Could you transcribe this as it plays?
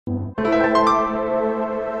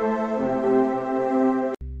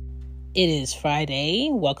It is Friday.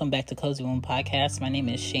 Welcome back to Cozy Womb Podcast. My name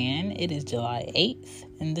is Shan. It is July 8th,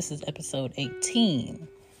 and this is episode 18.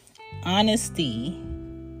 Honesty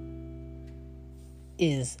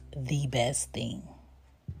is the best thing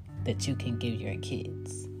that you can give your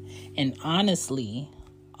kids. And honestly,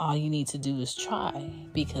 all you need to do is try,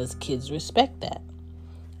 because kids respect that.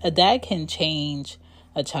 A dad can change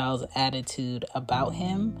a child's attitude about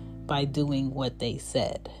him by doing what they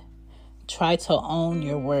said. Try to own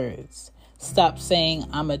your words. Stop saying,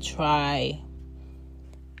 I'm going to try,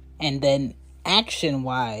 and then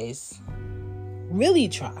action-wise, really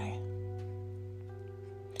try.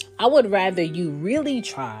 I would rather you really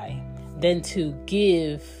try than to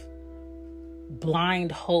give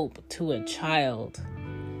blind hope to a child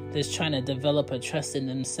that's trying to develop a trust in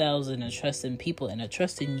themselves and a trust in people and a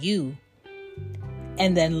trust in you,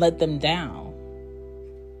 and then let them down.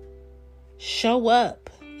 Show up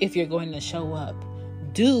if you're going to show up.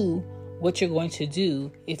 Do what you're going to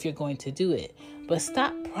do if you're going to do it. But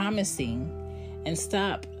stop promising and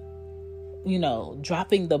stop,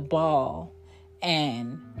 dropping the ball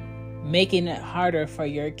and making it harder for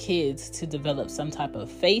your kids to develop some type of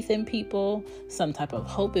faith in people, some type of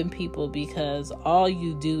hope in people, because all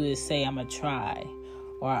you do is say, I'm going to try,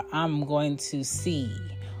 or I'm going to see,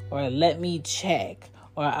 or let me check,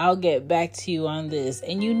 or I'll get back to you on this.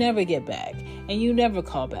 And you never get back, and you never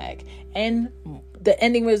call back. And the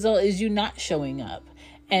ending result is you not showing up.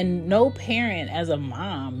 And no parent, as a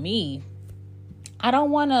mom, me, I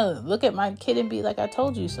don't want to look at my kid and be like, I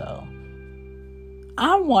told you so.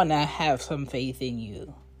 I want to have some faith in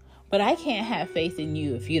you, but I can't have faith in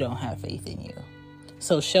you if you don't have faith in you.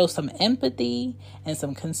 So show some empathy and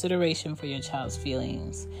some consideration for your child's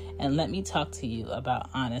feelings, and let me talk to you about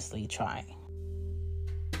honestly trying.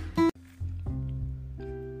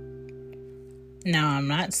 Now, I'm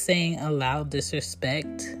not saying allow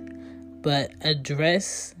disrespect, but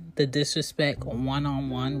address the disrespect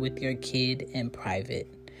one-on-one with your kid in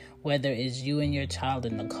private. Whether it's you and your child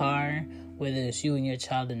in the car, whether it's you and your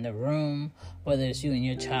child in the room, whether it's you and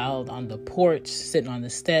your child on the porch, sitting on the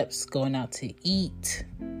steps, going out to eat.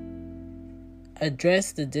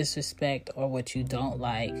 Address the disrespect or what you don't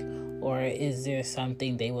like, or is there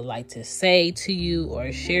something they would like to say to you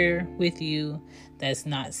or share with you that's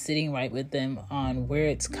not sitting right with them on where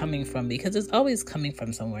it's coming from, because it's always coming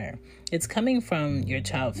from somewhere. It's coming from your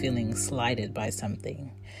child feeling slighted by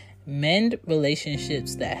something. Mend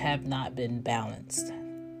relationships that have not been balanced.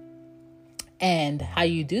 And how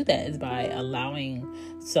you do that is by allowing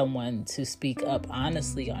someone to speak up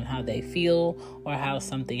honestly on how they feel, or how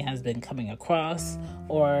something has been coming across,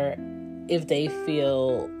 or if they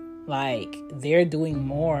feel like they're doing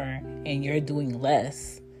more and you're doing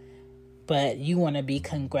less, but you want to be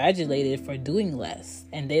congratulated for doing less,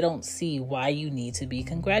 and they don't see why you need to be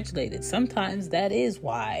congratulated. Sometimes that is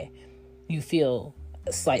why you feel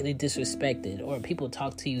slightly disrespected, or people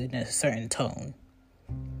talk to you in a certain tone.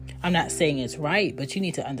 I'm not saying it's right, but you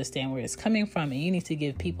need to understand where it's coming from, and you need to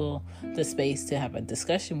give people the space to have a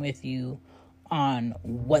discussion with you on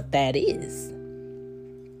what that is.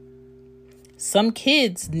 Some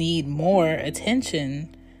kids need more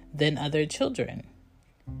attention than other children.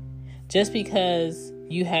 Just because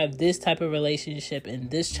you have this type of relationship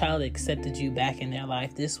and this child accepted you back in their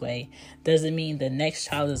life this way doesn't mean the next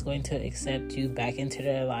child is going to accept you back into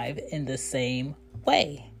their life in the same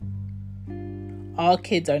way. All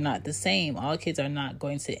kids are not the same. All kids are not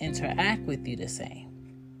going to interact with you the same.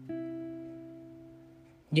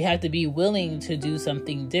 You have to be willing to do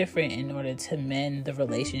something different in order to mend the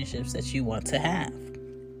relationships that you want to have.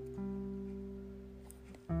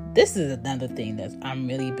 This is another thing that I'm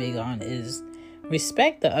really big on, is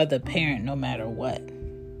respect the other parent no matter what.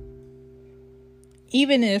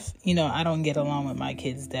 Even if, I don't get along with my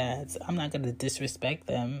kids' dads, I'm not going to disrespect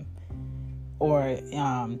them or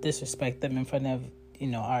disrespect them in front of,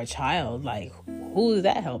 our child. Like, who is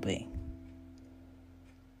that helping?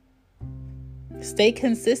 Stay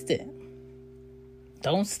consistent.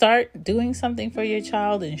 Don't start doing something for your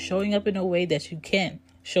child and showing up in a way that you can't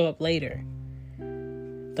show up later.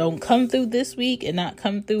 Don't come through this week and not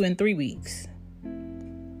come through in 3 weeks.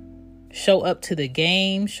 Show up to the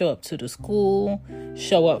game, show up to the school,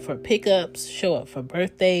 show up for pickups, show up for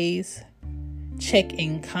birthdays. Check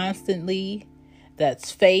in constantly.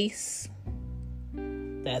 That's face,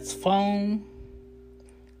 that's phone,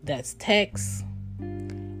 that's text,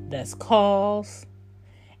 that's calls,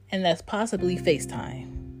 and that's possibly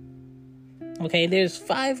FaceTime. Okay, there's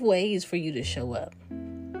 5 ways for you to show up.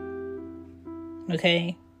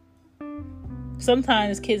 Okay?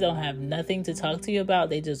 Sometimes kids don't have nothing to talk to you about.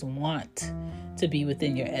 They just want to be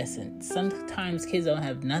within your essence. Sometimes kids don't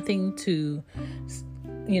have nothing to,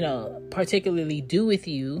 particularly do with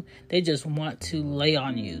you. They just want to lay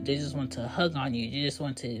on you. They just want to hug on you. They just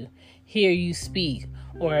want to hear you speak,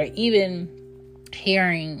 or even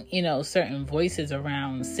hearing, certain voices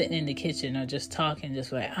around, sitting in the kitchen or just talking,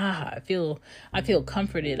 just like, I feel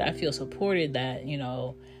comforted. I feel supported that,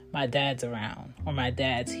 my dad's around or my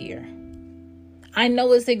dad's here. I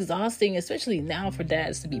know it's exhausting, especially now for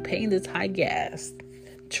dads, to be paying this high gas,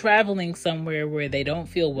 traveling somewhere where they don't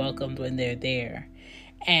feel welcomed when they're there,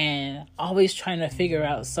 and always trying to figure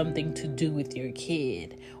out something to do with your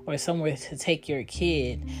kid or somewhere to take your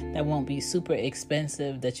kid that won't be super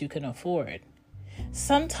expensive that you can afford.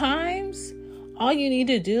 Sometimes all you need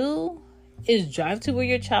to do is drive to where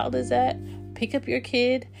your child is at, pick up your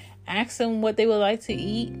kid, ask them what they would like to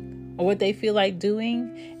eat or what they feel like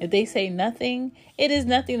doing. If they say nothing, it is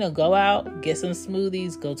nothing to go out, get some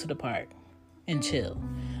smoothies, go to the park and chill.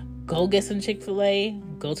 Go get some Chick-fil-A,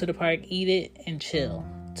 go to the park, eat it and chill.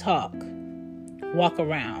 Talk. Walk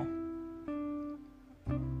around.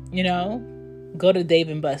 Go to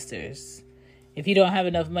Dave & Buster's. If you don't have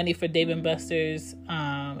enough money for Dave & Buster's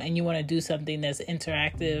and you want to do something that's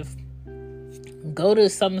interactive, go to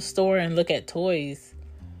some store and look at toys.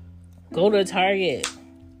 Go to Target.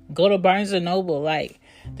 Go to Barnes & Noble.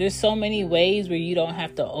 There's so many ways where you don't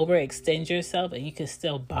have to overextend yourself and you can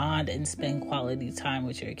still bond and spend quality time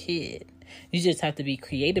with your kid. You just have to be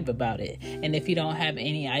creative about it. And if you don't have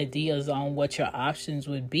any ideas on what your options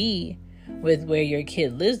would be with where your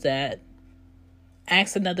kid lives at,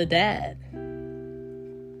 ask another dad.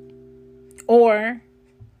 Or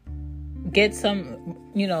get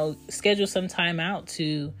schedule some time out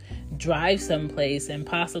to drive someplace and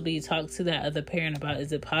possibly talk to that other parent about,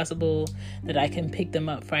 is it possible that I can pick them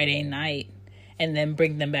up Friday night and then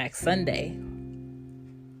bring them back Sunday?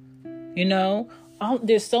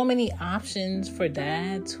 There's so many options for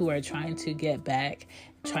dads who are trying to get back,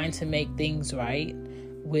 trying to make things right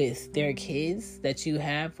with their kids that you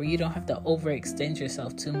have, where you don't have to overextend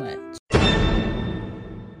yourself too much.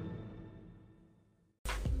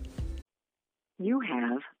 You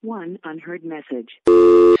have one unheard message.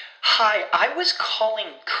 Hi, I was calling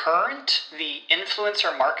Current, the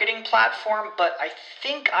influencer marketing platform, but I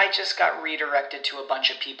think I just got redirected to a bunch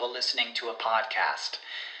of people listening to a podcast.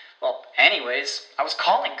 Well, anyways, I was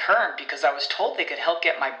calling Current because I was told they could help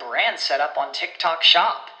get my brand set up on TikTok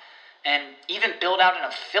Shop, and even build out an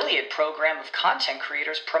affiliate program of content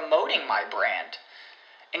creators promoting my brand,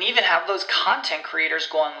 and even have those content creators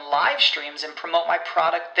go on live streams and promote my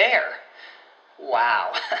product there.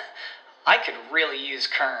 Wow, I could really use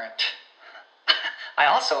Current. I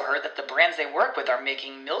also heard that the brands they work with are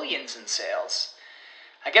making millions in sales.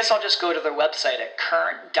 I guess I'll just go to their website at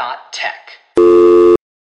current.tech.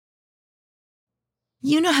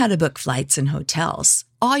 You know how to book flights and hotels.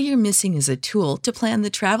 All you're missing is a tool to plan the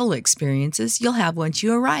travel experiences you'll have once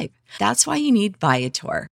you arrive. That's why you need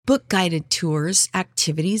Viator. Book guided tours,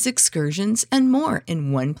 activities, excursions, and more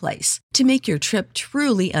in one place to make your trip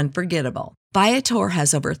truly unforgettable. Viator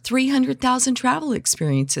has over 300,000 travel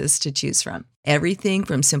experiences to choose from. Everything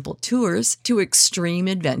from simple tours to extreme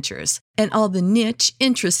adventures and all the niche,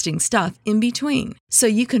 interesting stuff in between. So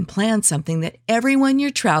you can plan something that everyone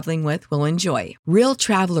you're traveling with will enjoy. Real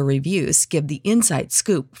traveler reviews give the inside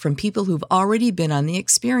scoop from people who've already been on the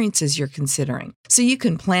experiences you're considering. So you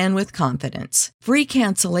can plan with confidence. Free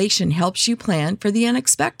cancellation helps you plan for the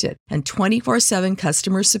unexpected. And 24/7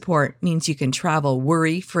 customer support means you can travel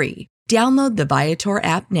worry-free. Download the Viator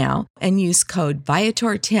app now and use code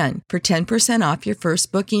Viator10 for 10% off your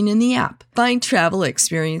first booking in the app. Find travel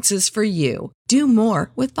experiences for you. Do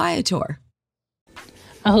more with Viator.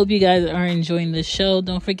 I hope you guys are enjoying the show.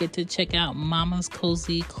 Don't forget to check out Mama's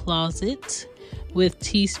Cozy Closet with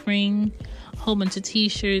Teespring. A whole bunch of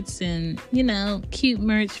t-shirts and, cute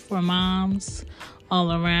merch for moms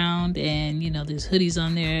all around. And, there's hoodies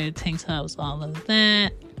on there, tank tops, all of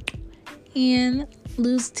that. And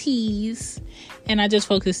loose tees. And I just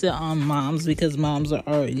focused it on moms because moms are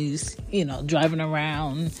always, driving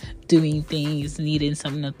around, doing things, needing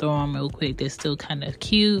something to throw on real quick. They're still kind of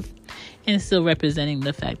cute and still representing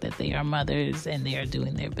the fact that they are mothers and they are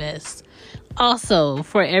doing their best. Also,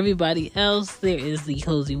 for everybody else, there is the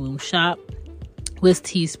Cozy Womb Shop with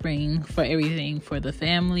Teespring for everything for the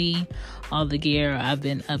family, all the gear. I've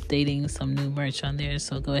been updating some new merch on there,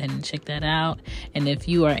 so go ahead and check that out. And if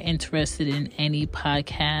you are interested in any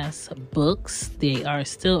podcast books, they are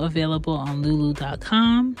still available on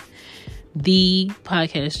lulu.com, The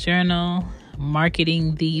Podcast Journal,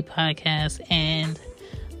 Marketing the Podcast, and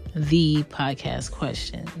the podcast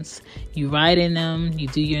questions. You write in them, you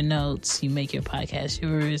do your notes, you make your podcast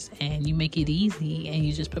yours, and you make it easy, and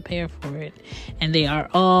you just prepare for it. And they are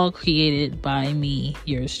all created by me,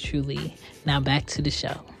 yours truly. Now back to the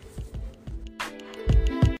show.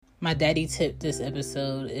 My daddy tip this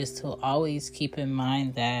episode is to always keep in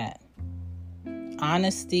mind that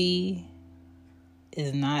honesty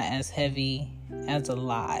is not as heavy as a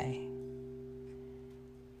lie.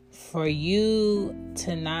 For you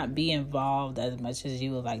to not be involved as much as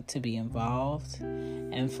you would like to be involved,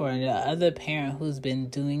 and for the other parent who's been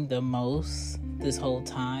doing the most this whole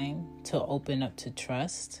time to open up to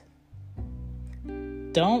trust,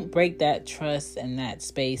 don't break that trust and that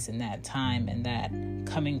space and that time and that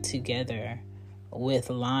coming together with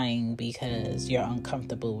lying because you're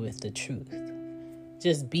uncomfortable with the truth.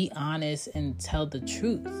 Just be honest and tell the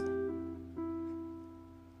truth.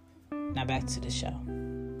 Now back to the show.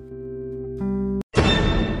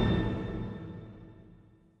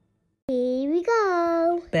 Here we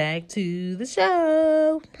go. Back to the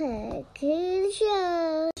show. Back to the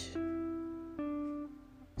show.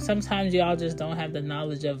 Sometimes y'all just don't have the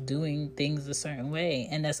knowledge of doing things a certain way,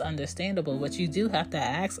 and that's understandable, but you do have to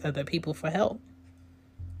ask other people for help.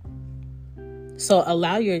 So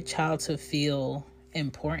allow your child to feel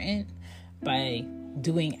important by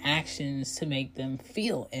doing actions to make them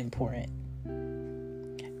feel important.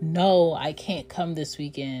 No, I can't come this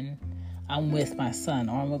weekend. I'm with my son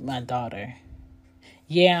or I'm with my daughter.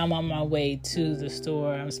 Yeah, I'm on my way to the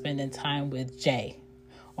store. I'm spending time with Jay.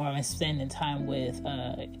 Or I'm spending time with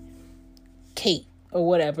Kate or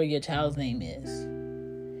whatever your child's name is.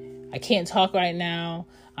 I can't talk right now.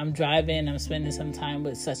 I'm driving. I'm spending some time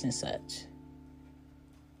with such and such.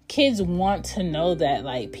 Kids want to know that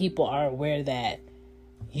like people are aware that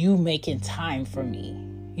you making time for me.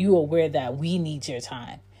 You aware that we need your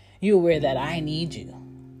time. You aware that I need you.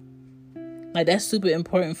 Like that's super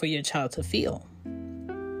important for your child to feel.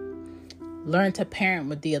 Learn to parent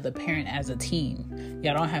with the other parent as a team.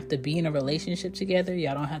 Y'all don't have to be in a relationship together.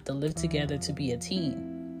 Y'all don't have to live together to be a team.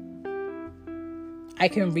 I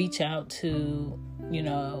can reach out to,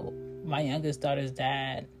 my youngest daughter's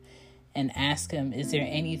dad and ask him, is there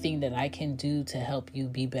anything that I can do to help you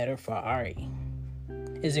be better for Ari?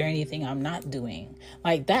 Is there anything I'm not doing?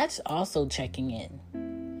 Like, that's also checking in.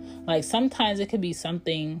 Like, sometimes it could be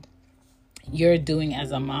something you're doing as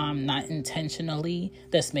a mom, not intentionally,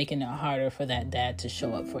 that's making it harder for that dad to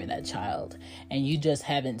show up for that child. And you just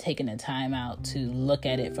haven't taken the time out to look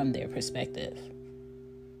at it from their perspective.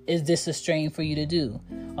 Is this a strain for you to do?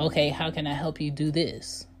 Okay, how can I help you do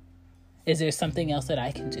this? Is there something else that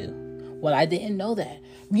I can do? Well, I didn't know that.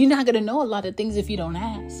 You're not going to know a lot of things if you don't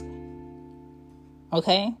ask.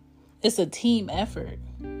 Okay? It's a team effort.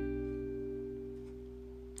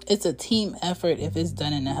 It's a team effort if it's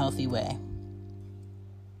done in a healthy way.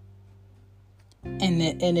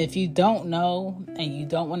 And if you don't know and you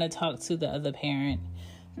don't want to talk to the other parent,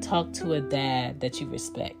 talk to a dad that you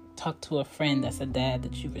respect. Talk to a friend that's a dad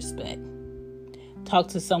that you respect. Talk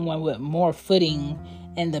to someone with more footing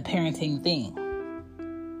in the parenting thing.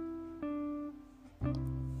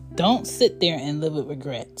 Don't sit there and live with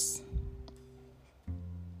regrets.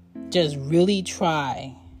 Just really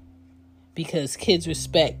try, because kids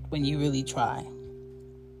respect when you really try.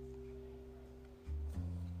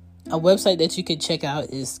 A website that you could check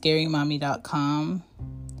out is scarymommy.com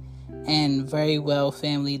and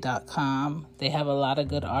verywellfamily.com. They have a lot of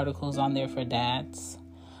good articles on there for dads,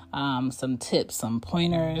 some tips, some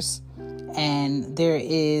pointers, and there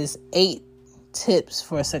is 8 tips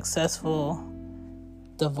for successful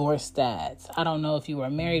divorced dads. I don't know if you were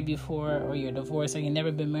married before or you're divorced or you've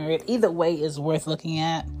never been married. Either way is worth looking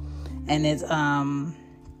at. And it's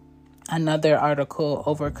another article,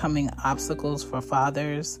 Overcoming Obstacles for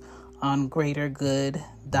Fathers, on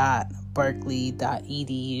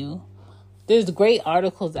greatergood.berkeley.edu. There's great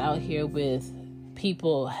articles out here with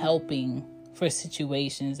people helping for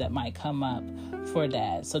situations that might come up for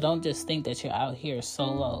dads. So don't just think that you're out here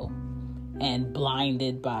solo and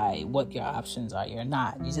blinded by what your options are. You're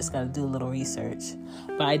not. You just got to do a little research.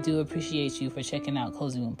 But I do appreciate you for checking out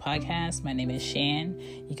Cozy Womb Podcast. My name is Shan.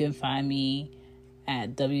 You can find me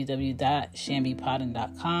at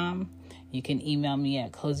www.shanbypodden.com. You can email me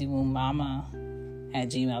at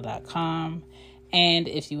cozywombbmama@gmail.com. And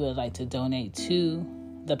if you would like to donate to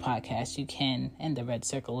the podcast, you can in the red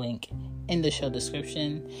circle link in the show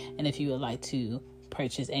description. And if you would like to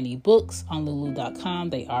purchase any books on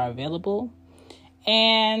lulu.com, they are available.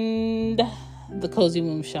 And the Cozy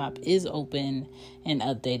Womb shop is open and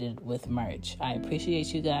updated with merch. I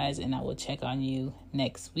appreciate you guys, and I will check on you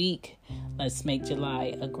next week. Let's make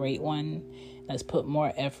July a great one. Let's put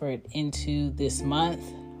more effort into this month.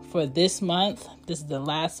 For this month, this is the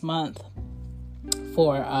last month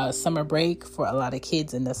for summer break for a lot of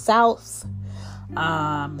kids in the South.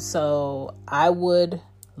 So I would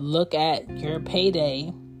look at your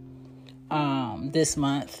payday this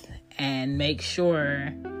month and make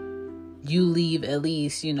sure you leave at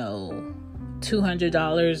least,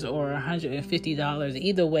 $200 or $150.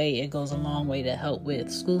 Either way, it goes a long way to help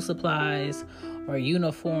with school supplies or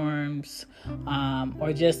uniforms,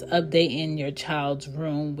 or just updating your child's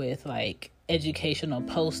room with educational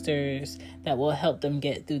posters that will help them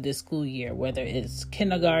get through the school year, whether it's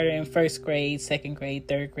kindergarten, first grade, second grade,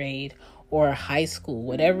 third grade, or high school.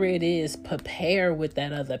 Whatever it is, prepare with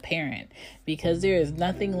that other parent, because there is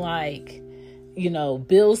nothing like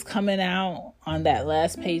bills coming out on that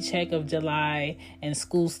last paycheck of July and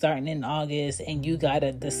school starting in August, and you got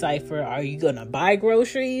to decipher, are you going to buy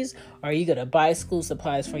groceries or are you going to buy school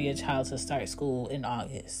supplies for your child to start school in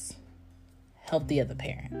August? Help the other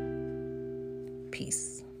parent.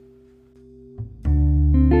 Peace.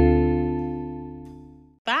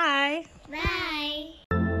 Bye. Bye.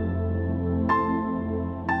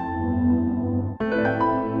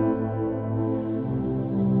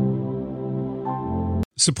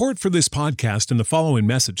 Support for this podcast and the following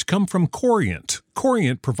message come from Corient.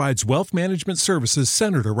 Corient provides wealth management services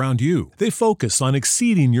centered around you. They focus on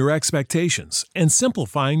exceeding your expectations and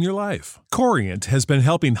simplifying your life. Corient has been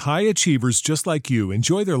helping high achievers just like you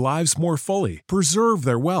enjoy their lives more fully, preserve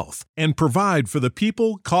their wealth, and provide for the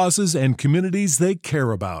people, causes, and communities they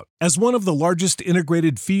care about. As one of the largest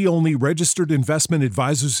integrated fee-only registered investment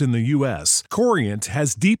advisors in the U.S., Corient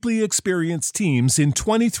has deeply experienced teams in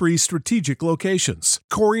 23 strategic locations.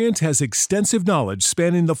 Corient has extensive knowledge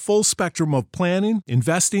spanning the full spectrum of planning,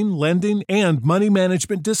 investing, lending, and money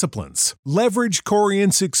management disciplines. Leverage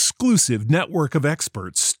Corient's exclusive network of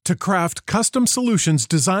experts to craft custom solutions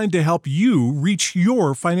designed to help you reach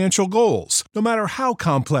your financial goals, no matter how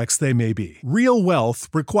complex they may be. Real wealth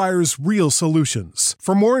requires real solutions.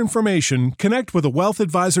 For more information, connect with a wealth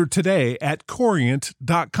advisor today at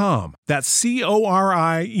Corient.com. That's Corient.com.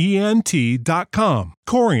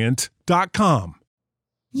 Corient.com.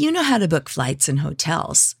 You know how to book flights and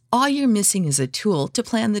hotels. All you're missing is a tool to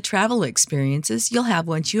plan the travel experiences you'll have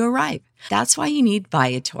once you arrive. That's why you need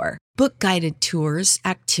Viator. Book guided tours,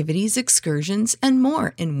 activities, excursions, and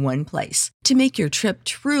more in one place to make your trip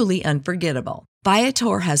truly unforgettable.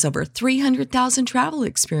 Viator has over 300,000 travel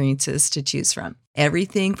experiences to choose from.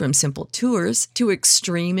 Everything from simple tours to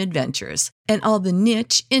extreme adventures and all the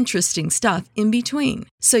niche, interesting stuff in between.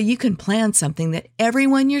 So you can plan something that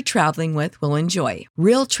everyone you're traveling with will enjoy.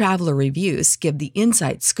 Real traveler reviews give the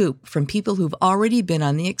inside scoop from people who've already been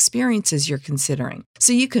on the experiences you're considering.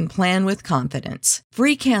 So you can plan with confidence.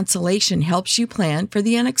 Free cancellation helps you plan for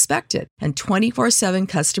the unexpected. And 24/7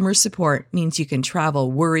 customer support means you can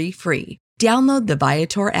travel worry-free. Download the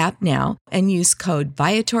Viator app now and use code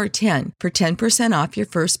Viator10 for 10% off your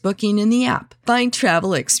first booking in the app. Find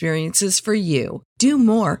travel experiences for you. Do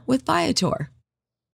more with Viator.